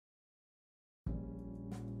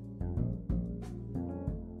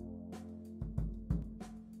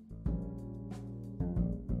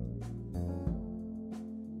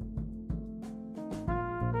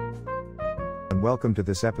and welcome to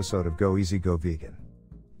this episode of Go Easy Go Vegan.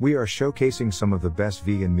 We are showcasing some of the best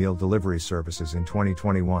vegan meal delivery services in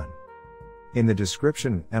 2021. In the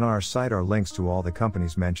description and on our site are links to all the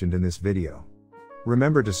companies mentioned in this video.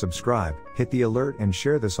 Remember to subscribe, hit the alert and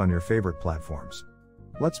share this on your favorite platforms.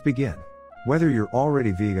 Let's begin. Whether you're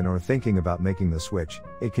already vegan or thinking about making the switch,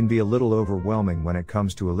 it can be a little overwhelming when it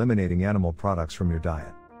comes to eliminating animal products from your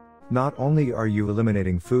diet. Not only are you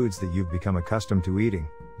eliminating foods that you've become accustomed to eating,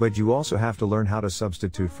 but you also have to learn how to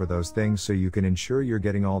substitute for those things so you can ensure you're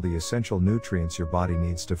getting all the essential nutrients your body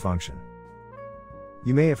needs to function.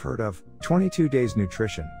 You may have heard of 22 Days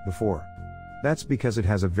Nutrition before. That's because it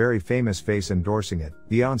has a very famous face endorsing it,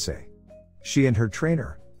 Beyoncé. She and her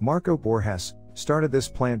trainer, Marco Borges, started this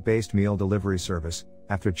plant-based meal delivery service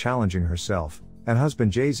after challenging herself and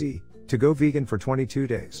husband Jay-Z to go vegan for 22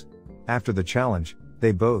 days. After the challenge,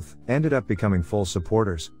 they both ended up becoming full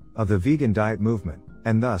supporters of the vegan diet movement,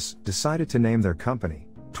 and thus decided to name their company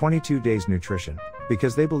 22 Days Nutrition,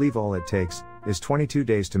 because they believe all it takes is 22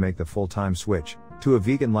 days to make the full-time switch to a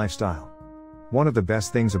vegan lifestyle. One of the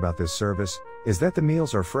best things about this service is that the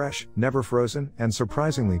meals are fresh, never frozen, and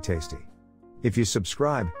surprisingly tasty. If you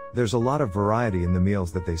subscribe, there's a lot of variety in the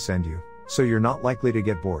meals that they send you, so you're not likely to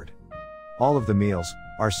get bored. All of the meals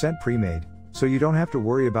are sent pre-made, so you don't have to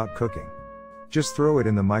worry about cooking. Just throw it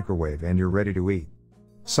in the microwave and you're ready to eat.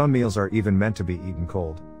 Some meals are even meant to be eaten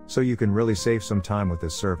cold, so you can really save some time with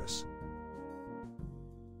this service.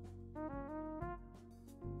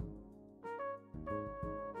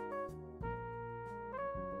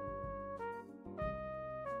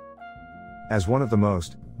 As one of the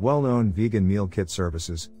most well-known vegan meal kit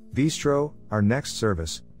services, Veestro, our next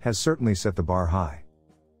service, has certainly set the bar high.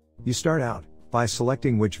 You start out by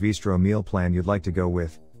selecting which Veestro meal plan you'd like to go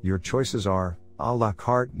with. Your choices are a la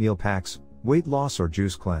carte meal packs, weight loss or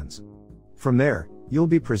juice cleanse. From there, you'll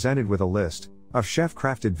be presented with a list of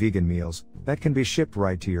chef-crafted vegan meals that can be shipped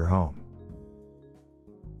right to your home.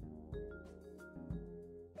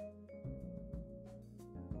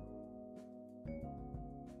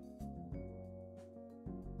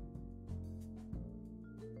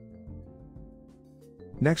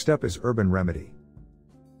 Next up is Urban Remedy.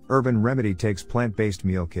 Urban Remedy takes plant-based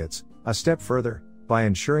meal kits a step further by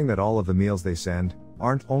ensuring that all of the meals they send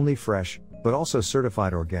aren't only fresh, but also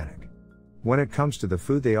certified organic. When it comes to the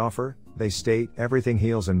food they offer, they state everything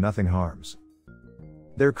heals and nothing harms.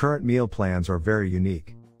 Their current meal plans are very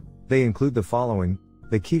unique. They include the following: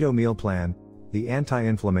 the Keto Meal Plan, the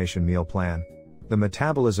Anti-Inflammation Meal Plan, the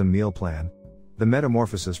Metabolism Meal Plan, the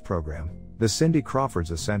Metamorphosis Program, the Cindy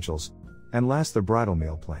Crawford's Essentials, and last the Bridal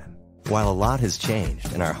Meal Plan. While a lot has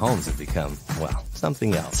changed and our homes have become, well,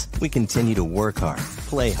 something else, we continue to work hard,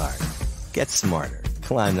 play hard, get smarter,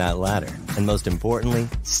 climb that ladder, and most importantly,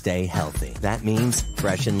 stay healthy. That means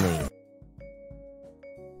fresh and lean.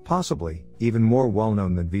 Possibly, even more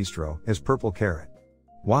well-known than Veestro is Purple Carrot.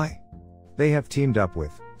 Why? They have teamed up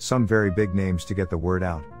with some very big names to get the word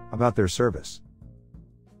out about their service.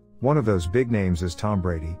 One of those big names is Tom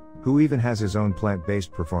Brady, who even has his own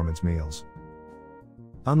plant-based performance meals.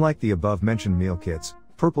 Unlike the above-mentioned meal kits,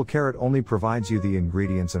 Purple Carrot only provides you the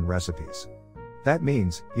ingredients and recipes. That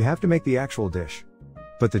means you have to make the actual dish.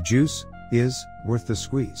 But the juice is worth the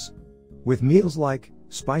squeeze. With meals like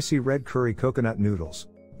spicy red curry coconut noodles,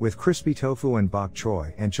 with crispy tofu and bok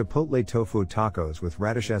choy, and chipotle tofu tacos with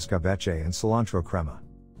radish escabeche and cilantro crema.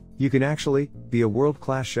 You can actually be a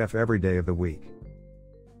world-class chef every day of the week.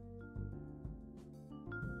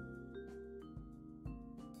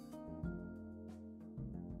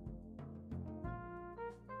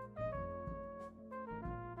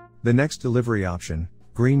 The next delivery option,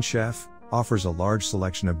 Green Chef, offers a large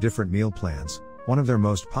selection of different meal plans, one of their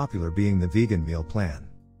most popular being the vegan meal plan.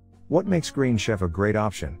 What makes Green Chef a great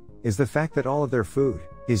option is the fact that all of their food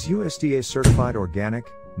is USDA certified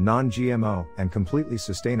organic, non-GMO, and completely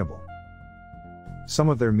sustainable. Some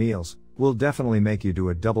of their meals will definitely make you do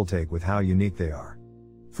a double take with how unique they are.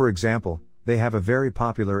 For example, they have a very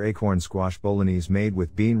popular acorn squash bolognese made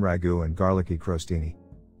with bean ragu and garlicky crostini.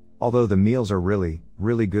 Although the meals are really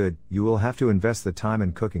good, you will have to invest the time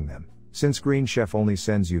in cooking them, since Green Chef only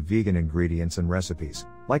sends you vegan ingredients and recipes,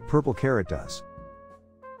 like Purple Carrot does.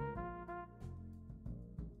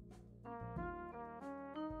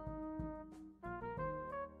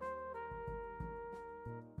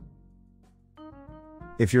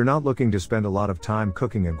 If you're not looking to spend a lot of time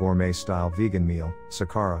cooking a gourmet-style vegan meal,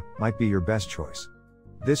 Sakara might be your best choice.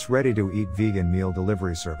 This ready-to-eat vegan meal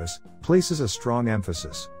delivery service places a strong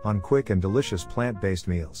emphasis on quick and delicious plant-based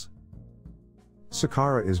meals.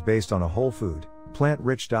 Sakara is based on a whole food,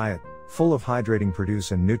 plant-rich diet, full of hydrating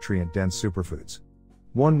produce and nutrient-dense superfoods.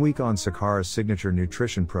 1 week on Sakara's signature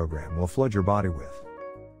nutrition program will flood your body with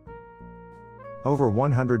over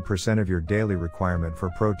 100% of your daily requirement for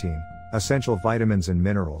protein, essential vitamins and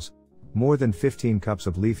minerals, more than 15 cups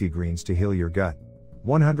of leafy greens to heal your gut,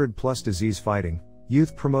 100 plus disease-fighting,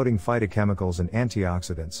 youth-promoting phytochemicals and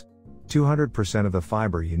antioxidants, 200% of the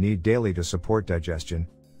fiber you need daily to support digestion,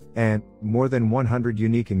 and more than 100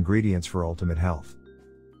 unique ingredients for ultimate health.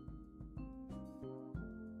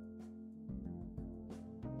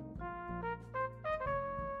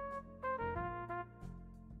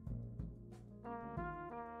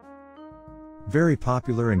 Very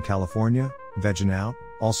popular in California, Vegin Out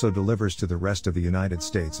also delivers to the rest of the United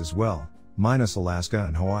States as well, minus Alaska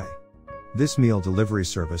and Hawaii. This meal delivery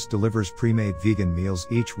service delivers pre-made vegan meals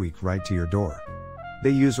each week right to your door.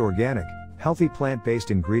 They use organic, healthy plant-based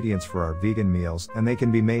ingredients for our vegan meals, and they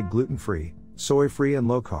can be made gluten-free, soy-free and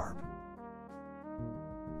low-carb.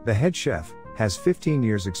 The head chef has 15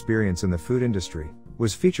 years experience in the food industry,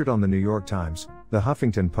 was featured on the New York Times, the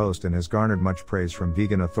Huffington Post, and has garnered much praise from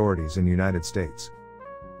vegan authorities in the United States.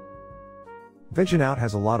 Vegin Out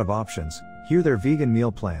has a lot of options. Here their vegan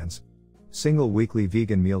meal plans: single weekly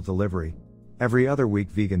vegan meal delivery, every other week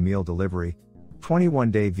vegan meal delivery,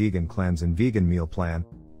 21-day vegan cleanse and vegan meal plan,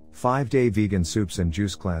 5-day vegan soups and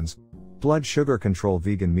juice cleanse, blood sugar control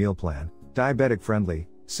vegan meal plan, diabetic friendly,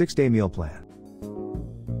 6-day meal plan.